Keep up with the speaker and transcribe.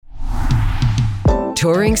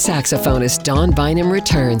touring saxophonist Donn Bynum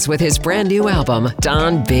returns with his brand new album,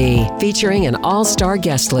 Donn B, featuring an all-star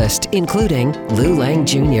guest list, including Lou Lang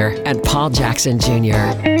Jr. and Paul Jackson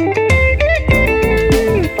Jr.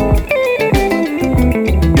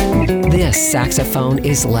 This saxophone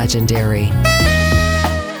is legendary.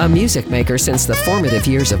 A music maker since the formative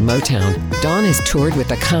years of Motown, Donn has toured with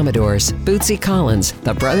the Commodores, Bootsy Collins,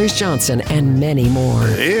 the Brothers Johnson, and many more.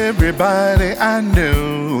 Everybody I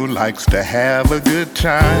know likes to have a good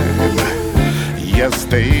time. Yes,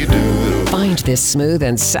 they do. Find this smooth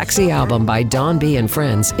and sexy album by Donn B and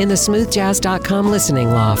Friends in the smoothjazz.com listening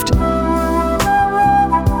loft.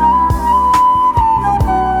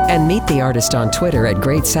 And meet the artist on Twitter at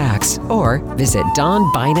Great Sax or visit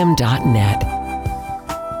DonnBynum.net.